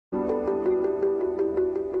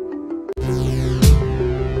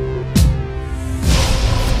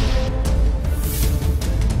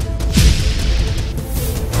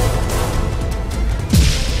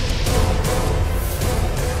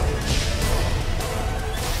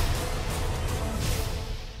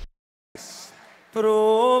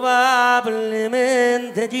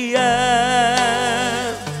Probablemente ya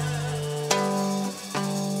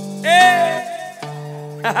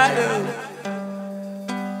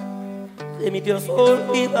de mí te has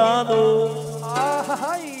olvidado.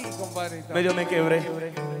 Ay, compadrito. Medio me quebré.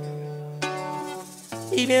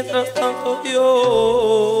 Y mientras tanto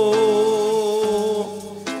yo...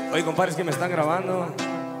 Oye, compadre, es que me están grabando.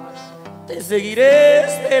 Te seguiré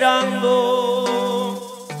esperando.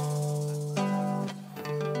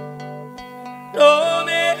 No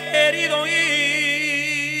me he querido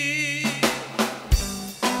ir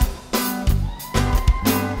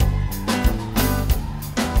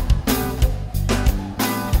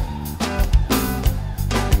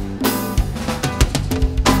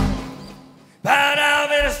para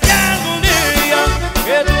ver si algún día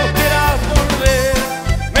que tú quieras volver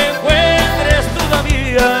me encuentres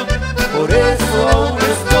todavía. Por eso aún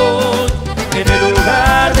estoy en el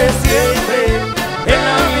lugar de siempre, en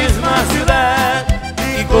la misma ciudad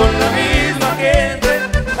y con la misma gente,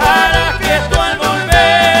 para que tú al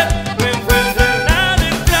volver no encuentres nada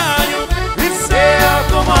extraño y sea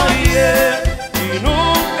como ayer y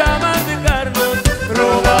nunca más dejarnos.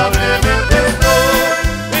 Probablemente estoy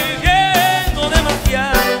viviendo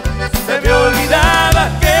demasiado, se me olvidaba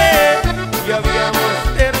que ya habíamos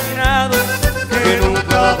terminado, que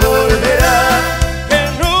nunca volverá, que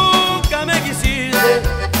nunca me quisiste,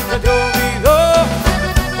 se te olvidó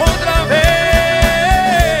otra vez,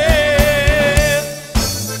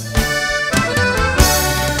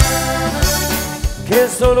 que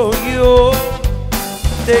solo yo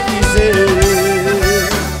te quise.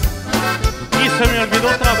 Y se me olvidó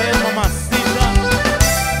otra vez, mamacita.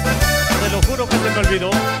 Te lo juro que se me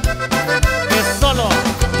olvidó. Que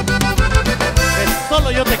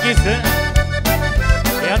solo yo te quise.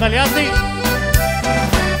 Y ándale así.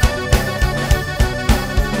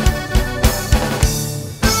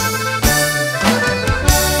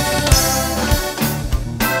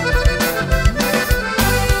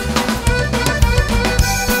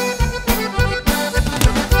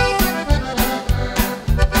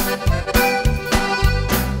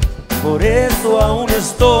 Por eso aún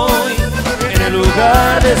estoy en el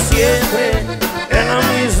lugar de siempre, en la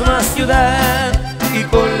misma ciudad y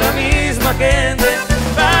con la misma gente,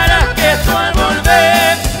 para que tú al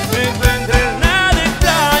volver no encuentres nada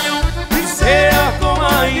extraño y sea como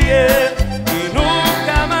ayer y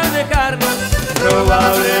nunca más dejarnos.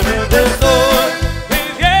 Probablemente estoy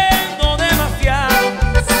viviendo demasiado,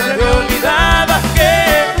 se me olvidaba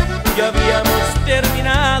que ya habíamos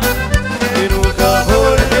terminado, que nunca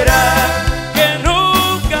volverá, que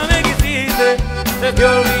nunca me quisiste, se te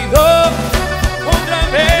olvidó otra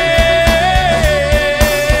vez,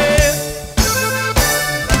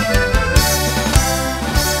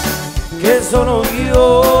 que solo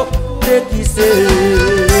yo te quise.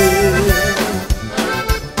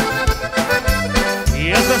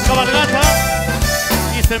 Y esa es Cabalgata.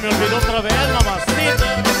 Y se me olvidó otra vez,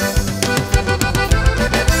 mamacita.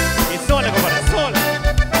 Y sole, compadre, sole.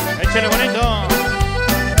 Échale bonito.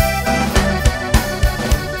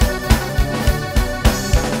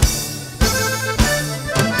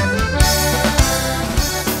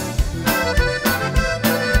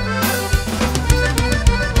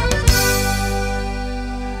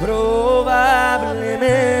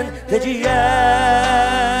 Probablemente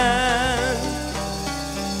ya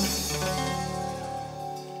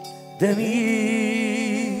de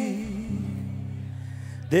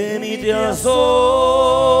mí te has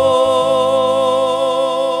olvidado.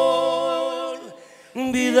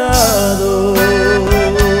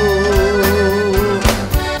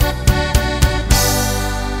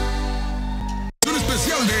 Un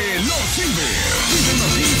especial de Los Silver,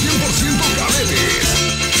 internacional 100% cadetes.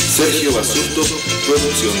 Sergio Basurto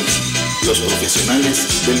Producciones, los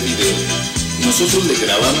profesionales del video. Nosotros le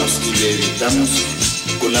grabamos y le editamos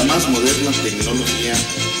con la más moderna tecnología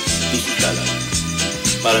digital,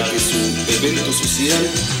 para que su evento social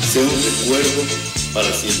sea un recuerdo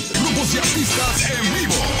para siempre. Grupos y artistas en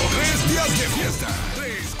vivo, 3 días de fiesta.